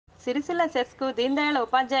సిరిసిల్ల సెస్కు దీన్ దయాళ్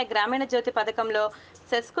ఉపాధ్యాయ గ్రామీణ జ్యోతి పథకంలో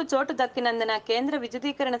సెస్కు చోటు దక్కినందున కేంద్ర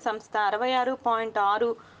విద్యుదీకరణ సంస్థ 66.6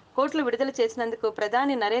 కోట్లు విడుదల చేసినందుకు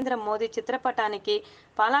ప్రధాని నరేంద్ర మోదీ చిత్రపటానికి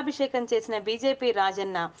పాలాభిషేకం చేసిన బీజేపీ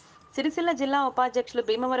రాజన్న, సిరిసిల్ల జిల్లా ఉపాధ్యక్షులు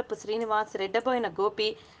Bhimavarapu Srinivas, Reddaboina Gopi,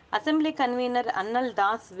 assembly convener అన్నల్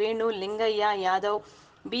Das, Venu, Lingaiah Yadav,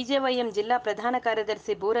 BJYM జిల్లా ప్రధాన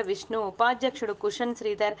కార్యదర్శి బూర విష్ణు, ఉపాధ్యక్షుడు కుషన్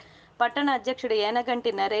శ్రీధర్, పట్టణ అధ్యక్షుడు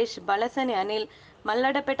ఏనగంటి నరేష్, బలసని అనిల్,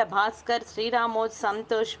 మల్లడపేట భాస్కర్, శ్రీరామోజ్,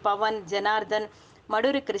 సంతోష్, పవన్, జనార్దన్,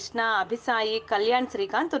 మడూరి కృష్ణ, అభిసాయి, కళ్యాణ్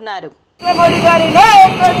శ్రీకాంత్ ఉన్నారు.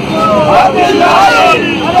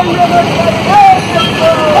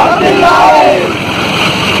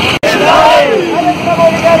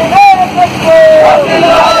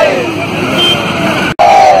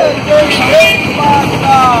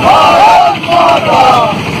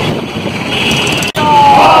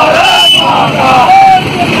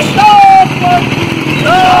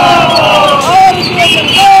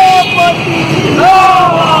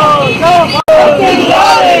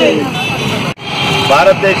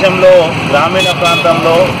 భారతదేశంలో గ్రామీణ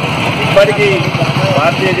ప్రాంతంలో ఇప్పటికీ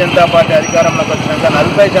భారతీయ జనతా పార్టీ అధికారంలోకి వచ్చినాక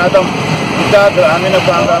 40% ఇంకా గ్రామీణ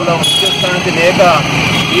ప్రాంతాల్లో విద్యుత్ క్రాంతి లేక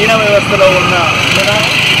హీన వ్యవస్థలో ఉన్న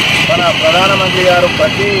మన ప్రధానమంత్రి గారు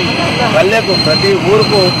ప్రతి పల్లెకు ప్రతి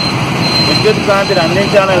ఊరుకు విద్యుత్ క్రాంతిని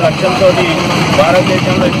అందించాలనే లక్ష్యంతో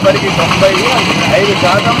భారతదేశంలో ఇప్పటికీ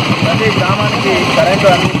 95% ప్రతి గ్రామానికి కరెంటు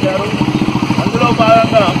అందించారు. అందులో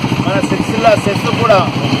భాగంగా మన సిరిసిల్ల సెస్ కూడా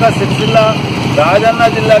ఒక్క సిరిసిల్ల రాజన్న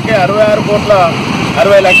జిల్లాకే 66.60 కోట్ల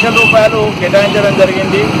కేటాయించడం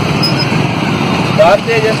జరిగింది.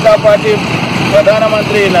 భారతీయ జనతా పార్టీ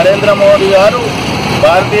ప్రధానమంత్రి నరేంద్ర మోదీ గారు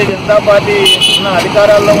భారతీయ జనతా పార్టీ ఉన్న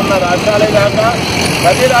అధికారాల్లో ఉన్న రాష్ట్రాలే కాక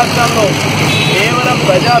ప్రతి రాష్ట్రంలో కేవలం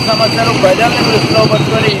ప్రజా సమస్యలు ప్రజల్ని దృష్టిలో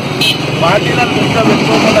పెట్టుకొని పార్టీలను దృష్టిలో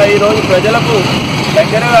పెట్టుకోకుండా ఈరోజు ప్రజలకు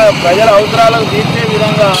దగ్గరగా ప్రజల అవసరాలకు తీర్చే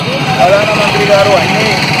విధంగా ప్రధానమంత్రి గారు అన్ని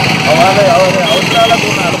వాళ్ళ అవసరాలకు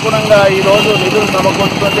అనుగుణంగా ఈరోజు నిధులు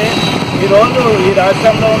సమకూర్చుకుంటే ఈరోజు ఈ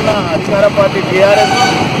రాష్ట్రంలో ఉన్న అధికార పార్టీ టీఆర్ఎస్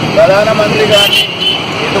ప్రధానమంత్రి గారిని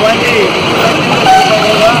ఎటువంటి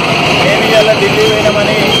కూడా ఏమి ఇవాళ ఢిల్లీ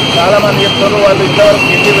వేయమని చాలామంది చెప్తారు. వాళ్ళు ఇంతవరకు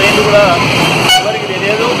ఢిల్లీ వేయింది కూడా ఎవరికి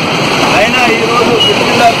తెలియదు. అయినా ఈరోజు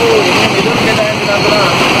సిరిసిల్లకు ఎన్ని నిధులు కేటాయించినందున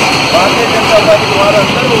భారతీయ జనతా పార్టీకి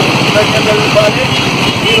వారందరూ కృతజ్ఞతలు ఇవ్వాలి.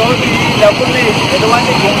 ఈరోజు ఈ డబ్బుల్ని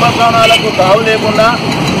ఎటువంటి కుంభకోణాలకు తావు లేకుండా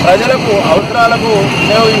ప్రజలకు అవసరాలకు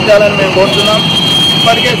వినియోగించాలని మేము కోరుతున్నాం.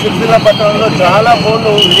 ఇప్పటికే సిరిసిల్ల పట్టణంలో చాలా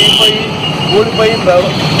పోల్లు విరిగిపోయి కూలిపోయి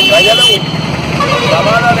ప్రజలు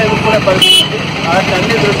ప్రమాదాలు ఎదుర్కొనే పరిస్థితి. వాటిని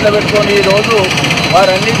అన్ని దృష్టిలో పెట్టుకొని ఈరోజు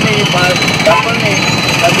వారన్నింటినీ డబ్బుల్ని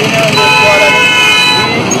సద్వినియోగం చేసుకోవాలని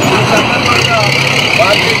ఈ సందర్భంగా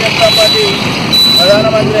భారతీయ జనతా పార్టీ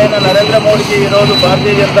ప్రధానమంత్రి అయిన నరేంద్ర మోడీకి ఈరోజు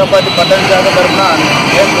భారతీయ జనతా పార్టీ పట్టణ శాఖ తరఫున